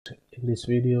In this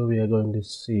video we are going to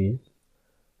see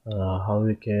how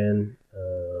we can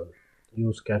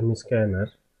use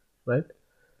CamScanner, right,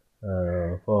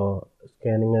 for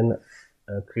scanning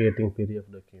and creating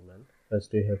PDF document.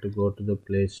 First we have to go to the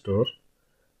Play Store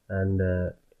and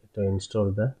to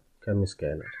install the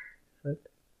CamScanner, right.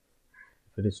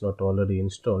 If it is not already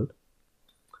installed,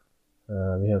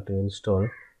 we have to install.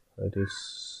 It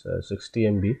is 60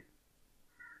 MB,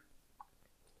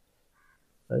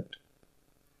 right.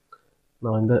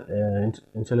 Now in the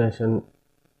installation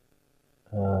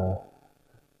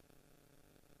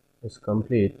is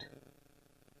complete,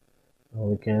 now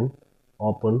we can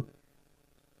open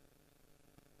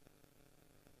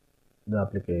the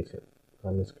application,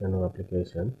 CamScanner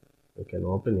application. We can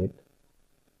open it.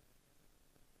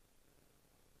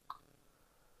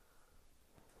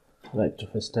 Right,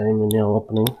 first time when you are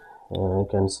opening, you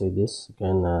can see this. You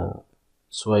can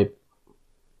swipe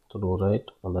to the right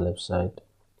on the left side.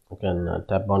 You can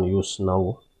tap on use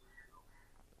now.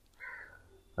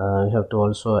 You have to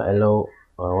also allow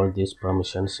all these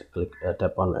permissions. Click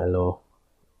tap on allow.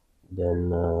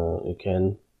 Then you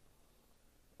can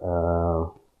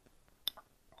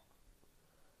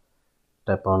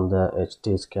tap on the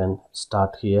HD scan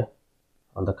start here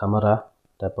on the camera.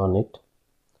 Tap on it.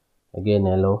 Again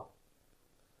allow.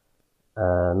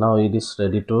 Now it is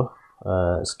ready to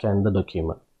scan the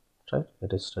document, right.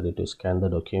 It is ready to scan the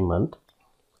document,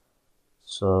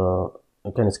 so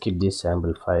you can skip these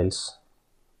sample files.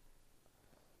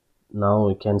 Now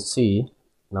you can see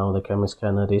now the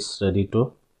CamScanner is ready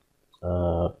to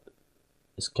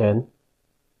scan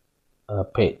a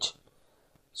page.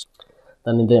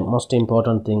 Then the most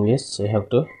important thing is you have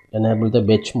to enable the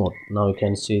batch mode. Now you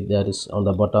can see there is on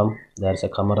the bottom there is a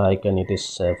camera icon. It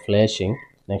is flashing.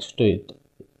 Next to it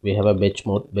we have a batch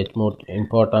mode. Batch mode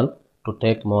important to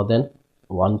take more than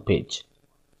one page,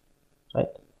 right.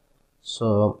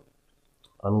 So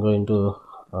I'm going to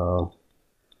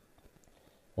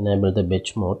enable the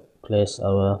batch mode. Place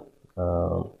our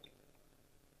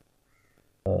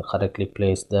correctly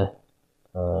place the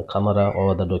camera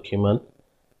over the document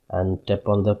and tap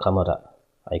on the camera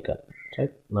icon,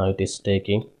 right. Now it is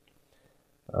taking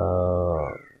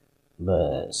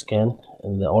the scan,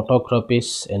 and the auto crop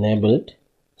is enabled,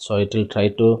 so it will try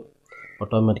to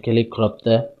automatically crop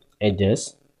the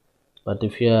edges. But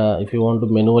if you want to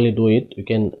manually do it, you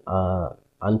can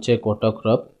uncheck auto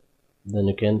crop, then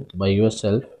you can by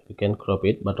yourself you can crop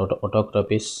it, but auto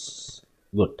crop is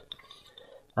good.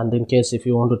 And in case if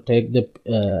you want to take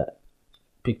the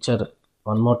picture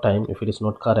one more time, if it is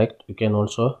not correct, you can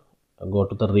also go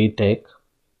to the retake,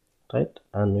 right,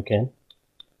 and you can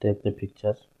take the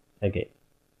picture again,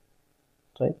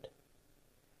 right,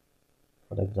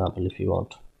 for example, if you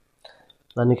want.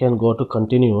 Then you can go to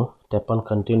continue, tap on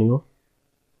continue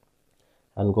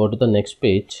and go to the next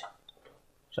page,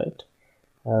 right,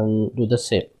 and do the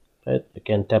same, right. You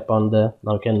can tap on the,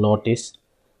 now you can notice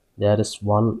there is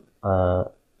one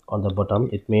on the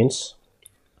bottom. It means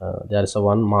there is a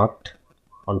one marked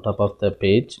on top of the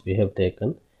page we have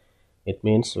taken. It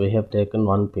means we have taken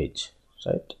one page,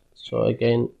 right. So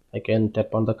again I can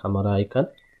tap on the camera icon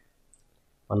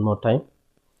one more time,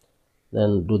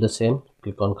 then do the same,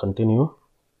 click on continue.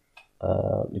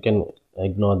 You can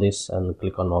ignore this and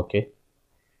click on OK.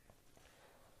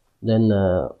 Then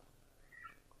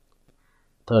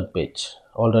third page,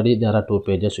 already there are two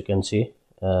pages. You can see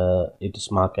it is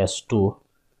marked as 2.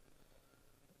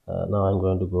 Now I'm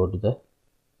going to go to the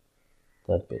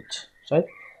third page, right.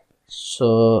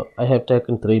 So I have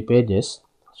taken 3 pages,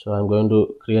 so I'm going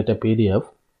to create a PDF.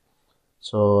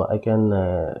 So I can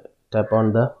tap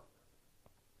on the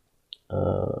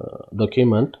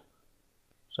document,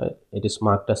 right. It is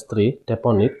marked as 3. Tap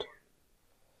on it.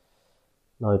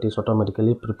 Now it is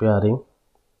automatically preparing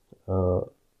the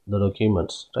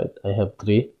documents, right. I have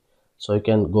 3, so you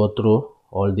can go through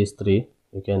all these 3.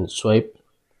 You can swipe,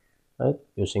 right,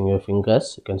 using your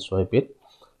fingers. You can swipe it,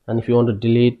 and if you want to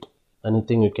delete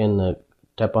anything, you can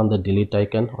tap on the delete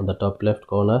icon on the top left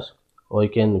corner, or you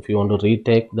can, if you want to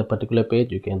retake the particular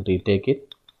page, you can retake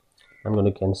it. I'm going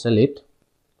to cancel it,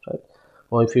 right.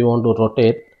 Or if you want to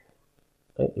rotate,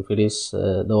 right, if it is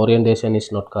the orientation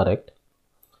is not correct,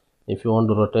 if you want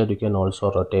to rotate, you can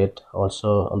also rotate.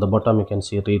 Also on the bottom you can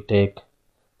see retake,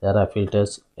 there are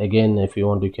filters. Again, if you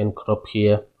want, you can crop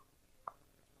here,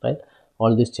 right.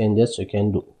 All these changes you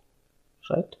can do,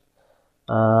 right.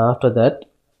 After that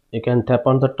you can tap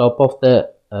on the top of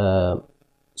the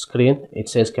screen. It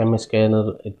says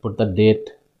CamScanner. It put the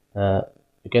date.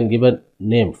 You can give a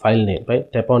name, file name,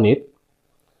 right. Tap on it.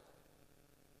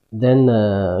 Then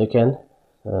you can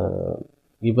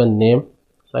give a name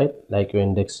right? Like your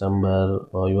index number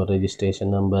or your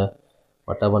registration number,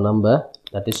 whatever number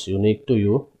that is unique to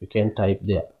you, you can type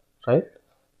there, right?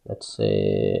 Let's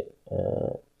say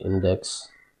index,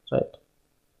 right?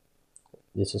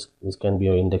 This can be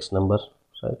your index number,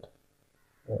 right?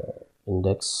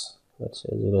 Index, let's say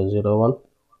 001.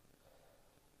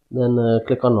 Then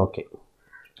click on OK.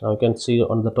 Now you can see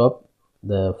on the top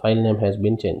the file name has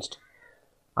been changed.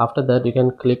 After that, you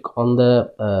can click on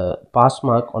the pass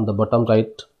mark on the bottom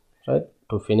right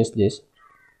to finish this.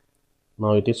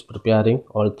 Now it is preparing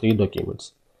all three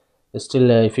documents. Still,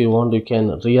 if you want, you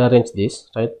can rearrange this,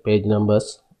 right? Page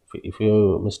numbers. If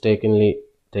you mistakenly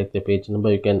take the page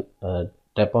number, you can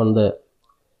tap on the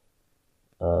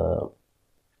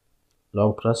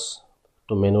long press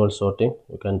to manual sorting.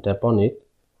 You can tap on it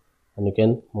and you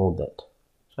can move that,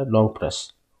 right? Long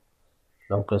press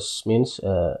means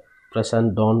press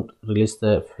and don't release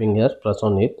the finger, press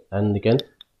on it and you can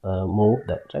move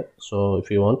that, right? So if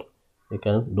you want, you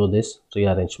can do this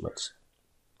rearrangements.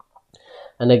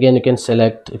 And again, you can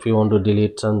select if you want to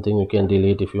delete something, you can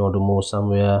delete. If you want to move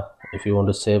somewhere, if you want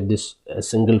to save this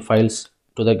single files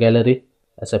to the gallery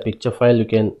as a picture file, you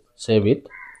can save it.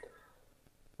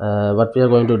 What we are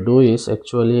going to do is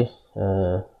actually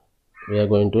we are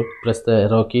going to press the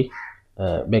arrow key,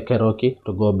 back arrow key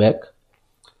to go back.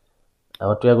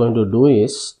 What we are going to do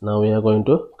is now we are going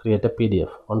to create a PDF.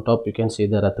 On top you can see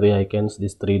there are three icons,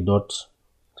 these three dots,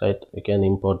 right? You can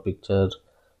import picture,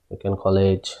 you can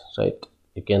collage, right?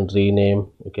 You can rename,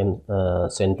 you can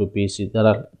send to PC. There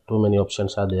are too many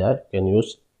options are there you can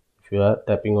use if you are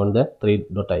tapping on the three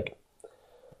dot icon.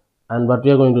 And what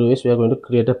we are going to do is we are going to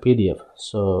create a PDF.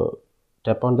 So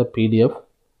tap on the PDF.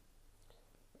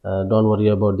 Don't worry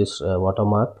about this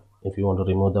watermark. If you want to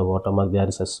remove the watermark, there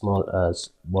is a small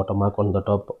watermark on the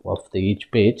top of each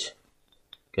page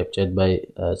captured by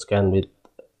scan with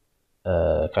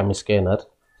CamScanner.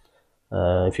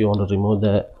 If you want to remove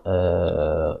the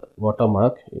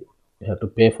watermark, you have to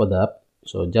pay for the app.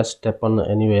 So just tap on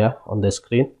anywhere on the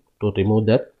screen to remove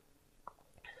that.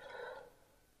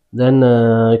 Then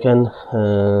you can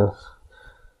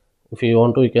if you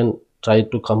want to, you can try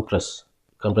to compress.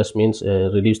 Compress means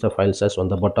reduce the file size. On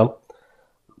the bottom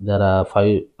there are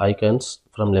 5 icons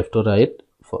from left to right.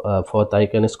 Fourth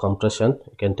icon is compression.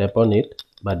 You can tap on it,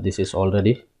 but this is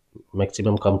already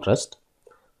maximum compressed.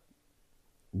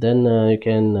 Then you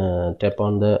can tap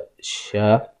on the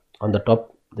share. On the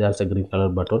top there's a green color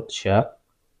button, share.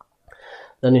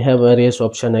 Then you have various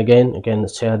option. Again, you can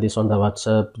share this on the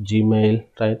WhatsApp, Gmail,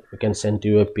 right? You can send to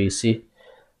your PC.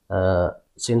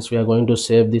 Since we are going to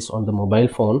save this on the mobile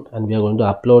phone and we are going to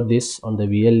upload this on the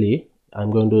VLE,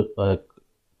 I'm going to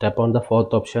tap on the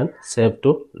fourth option, save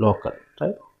to local,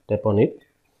 right? Tap on it.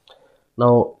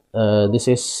 Now this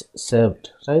is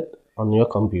saved, right, on your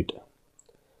computer.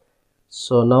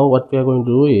 So now what we are going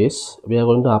to do is we are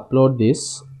going to upload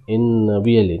this in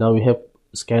VLE. Now we have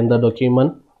scanned the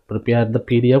document, prepared the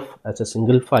PDF as a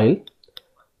single file.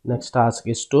 Next task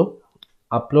is to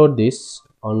upload this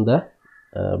on the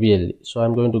VLE. So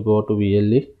I'm going to go to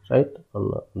VLE, right,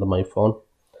 on my phone.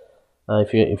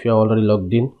 If you are already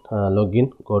logged in,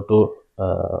 go to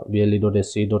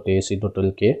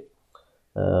vle.sc.ac.lk.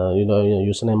 You know, your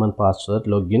username and password,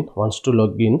 login. Once to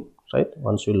log in, right,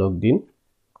 once you logged in,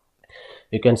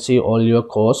 you can see all your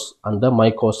course under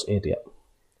my course area.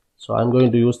 So I'm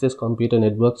going to use this computer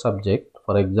network subject,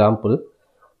 for example,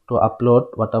 to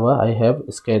upload whatever I have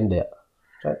scanned there,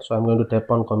 right? So I'm going to tap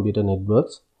on computer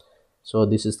networks. So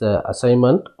this is the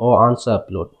assignment or answer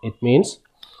upload. It means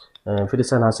if it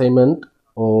is an assignment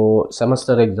or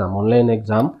semester exam, online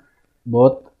exam,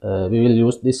 both we will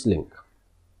use this link.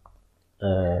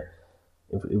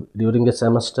 If during the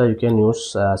semester you can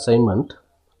use assignment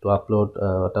to upload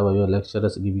whatever your lecturer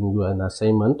is giving you an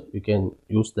assignment, you can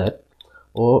use that.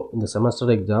 Or in the semester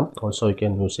exam also you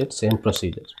can use it, same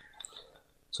procedure.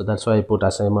 So that's why I put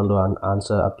assignment or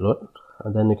answer upload.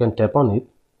 And then you can tap on it.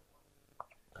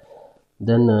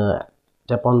 Then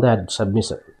tap on the add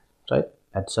submission, right?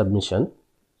 Add submission.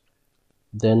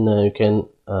 Then you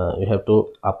have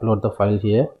to upload the file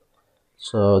here.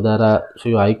 So there are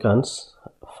few icons,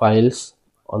 files.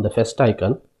 On the first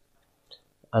icon,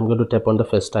 I'm going to tap on the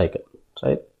first icon,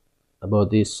 right? About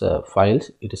these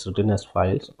files, it is written as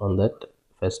files. On that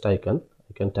first icon,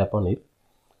 you can tap on it.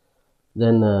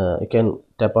 Then you can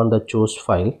tap on the choose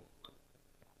file,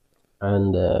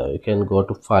 and you can go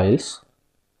to files.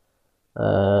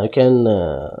 You can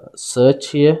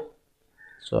search here.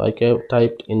 So I can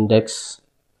typed index,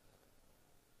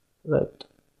 right?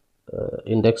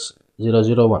 Index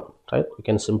 001, right? You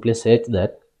can simply search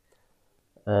that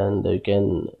and you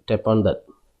can tap on that,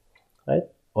 right?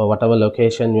 or whatever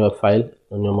location your file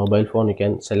on your mobile phone, you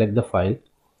can select the file,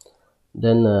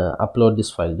 then upload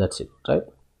this file. That's it, right?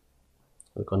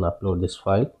 You can upload this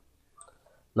file.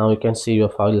 Now you can see your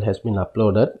file has been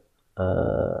uploaded.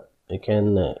 You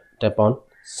can tap on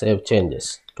save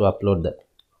changes to upload that,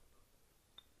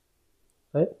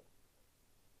 right?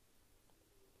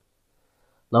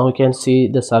 Now you can see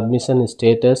the submission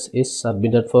status is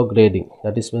submitted for grading.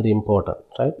 That is very important,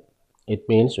 right? It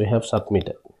means we have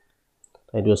submitted,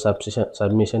 right? Your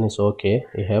submission is okay,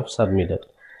 you have submitted.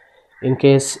 In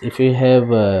case if you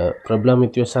have a problem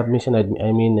with your submission, I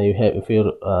mean you have, if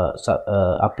you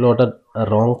uploaded a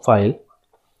wrong file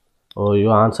or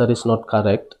your answer is not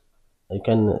correct, you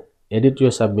can edit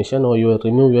your submission or you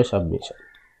remove your submission,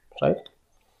 right?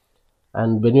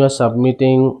 And when you are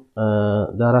submitting,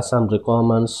 there are some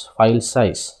requirements. File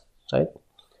size, right?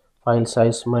 File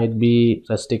size might be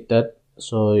restricted,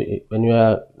 so when you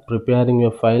are preparing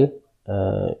your file,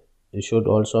 you should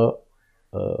also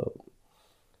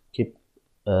keep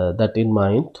that in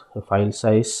mind, file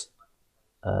size.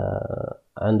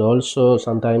 And also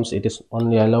sometimes it is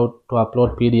only allowed to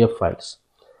upload PDF files,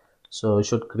 so you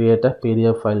should create a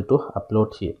PDF file to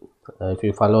upload here. If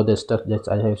you follow the steps that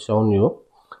I have shown you,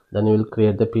 then you will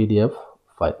create the PDF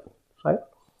file, right?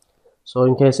 So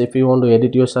in case if you want to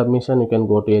edit your submission, you can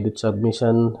go to edit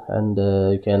submission, and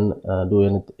you can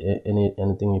do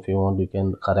anything. If you want, you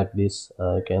can correct this.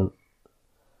 You can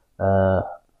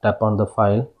tap on the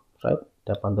file, right?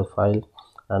 Tap on the file,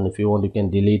 and if you want, you can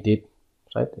delete it,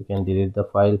 right? You can delete the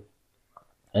file,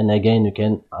 and again you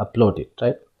can upload it,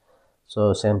 right?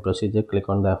 So same procedure. Click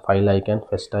on the file icon,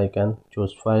 first icon,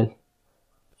 choose file,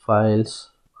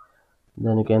 files,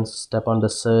 then you can tap on the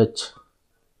search,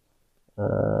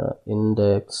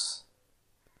 index,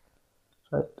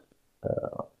 right?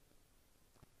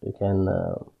 You can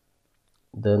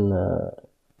then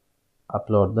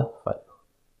upload the file,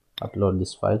 upload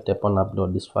this file. Tap on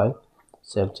upload this file,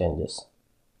 save changes,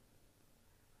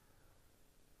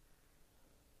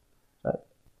 right?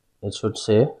 It should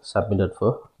say submitted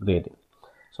for grading.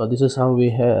 So this is how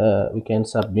we can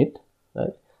submit,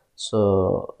 right?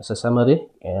 So as a summary,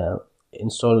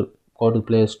 install, go to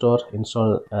Play Store,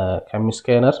 install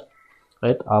CamScanner,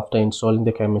 right? After installing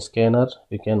the CamScanner,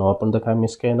 you can open the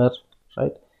CamScanner,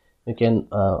 right? You can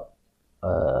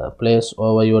place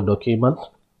over your document.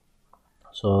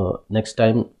 So next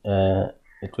time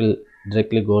it will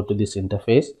directly go to this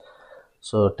interface.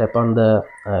 So tap on the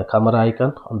camera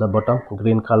icon on the bottom,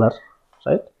 green color,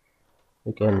 right?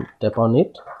 You can tap on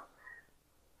it,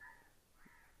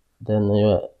 then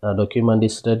your document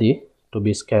is ready to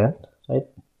be scanned, right?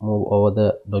 Move over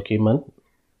the document,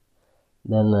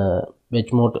 then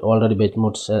batch mode, already batch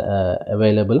mode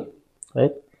available,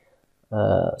 right?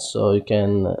 So you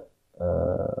can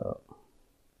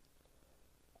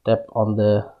tap on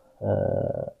the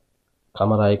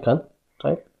camera icon,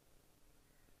 right?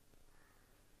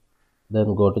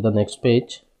 Then go to the next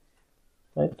page,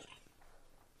 right?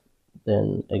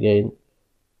 Then again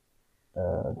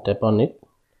tap on it,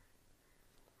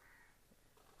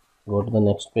 go to the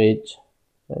next page,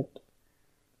 right?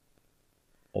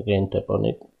 Again tap on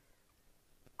it,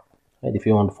 right? If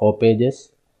you want 4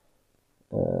 pages,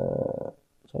 right,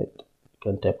 you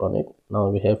can tap on it. Now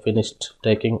we have finished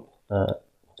taking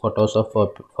photos of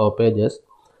 4 pages.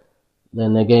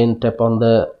 Then again tap on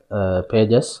the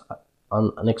pages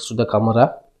on next to the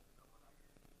camera,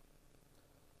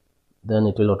 then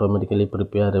it will automatically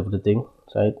prepare everything,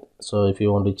 right? So if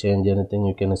you want to change anything,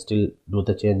 you can still do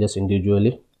the changes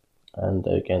individually, and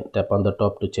you can tap on the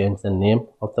top to change the name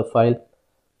of the file,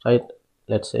 right?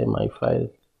 Let's say my file,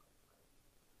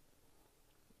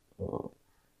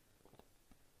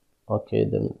 okay.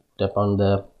 Then tap on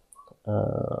the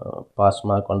pass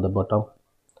mark on the bottom.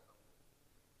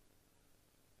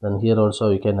 Then here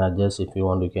also you can adjust. If you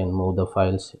want, you can move the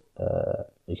files,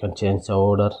 you can change the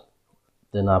order.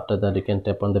 Then after that you can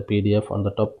tap on the PDF on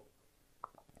the top,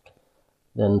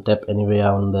 then tap anywhere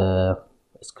on the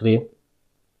screen,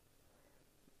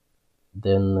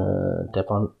 then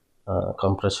tap on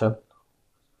compression,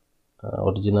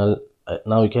 original.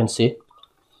 Now you can see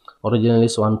original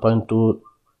is 1.29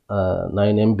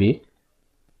 MB,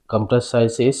 compress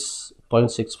size is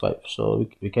 0.65, so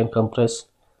we can compress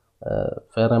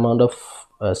fair amount of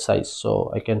size.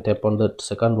 So I can tap on the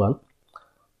second one.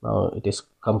 Now it is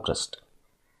compressed.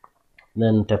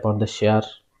 Then tap on the share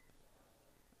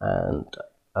and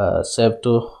save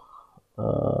to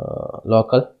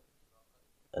local.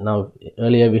 Now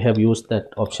earlier we have used that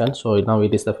option, so now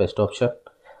it is the first option.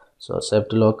 So save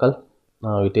to local.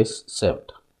 Now it is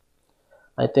saved.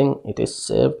 I think it is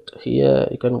saved here.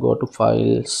 You can go to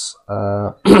files,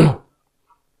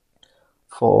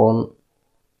 phone,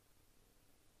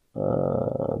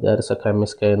 there is a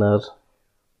CamScanner,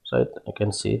 right? I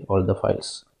can see all the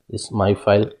files. This is my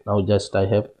file. Now just I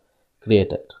have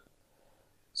created,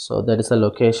 so that is the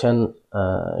location.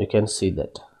 You can see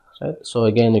that, right? So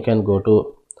again you can go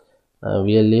to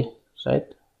VLE, right?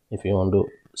 If you want to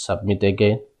submit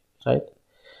again, right,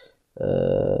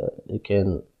 you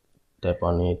can tap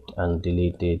on it and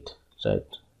delete it, right,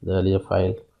 the earlier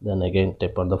file. Then again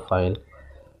tap on the file,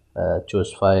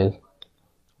 choose file,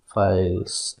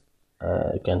 files,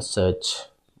 you can search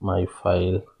my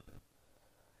file.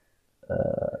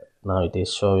 Now it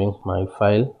is showing my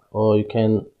file, or you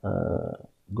can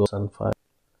go some file,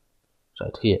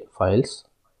 right here, files.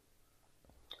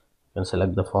 You can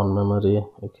select the phone memory.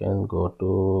 You can go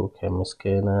to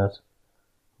CamScanner,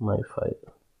 my file,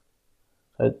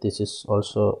 right? This is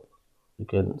also, you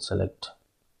can select,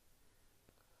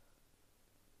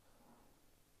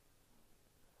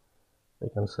 I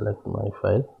can select my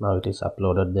file. Now it is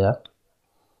uploaded there.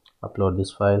 Upload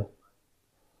this file.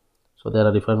 So there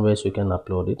are different ways you can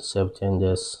upload it. Save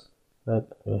changes, right?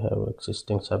 We have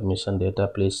existing submission data,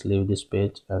 please leave this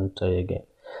page and try again.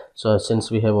 So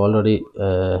since we have already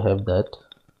have that,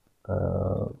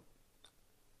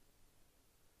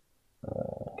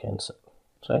 cancel,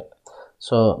 right?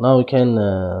 So now we can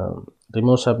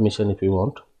remove submission if you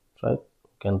want, right?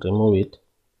 You can remove it,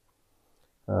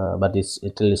 but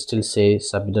it will still say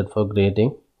submitted for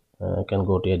grading. You can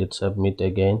go to edit, submit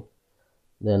again,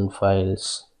 then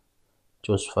files,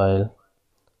 choose file,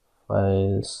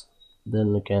 files,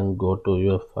 then you can go to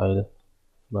your file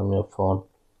from your phone,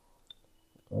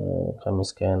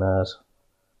 CamScanner,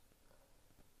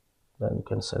 then you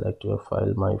can select your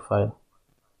file, my file,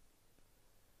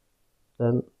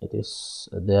 then it is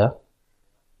there.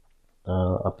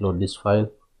 Upload this file,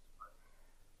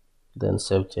 then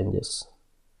save changes,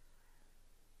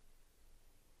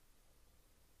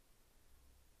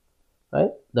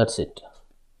 right? That's it.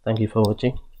 Thank you for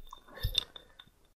watching.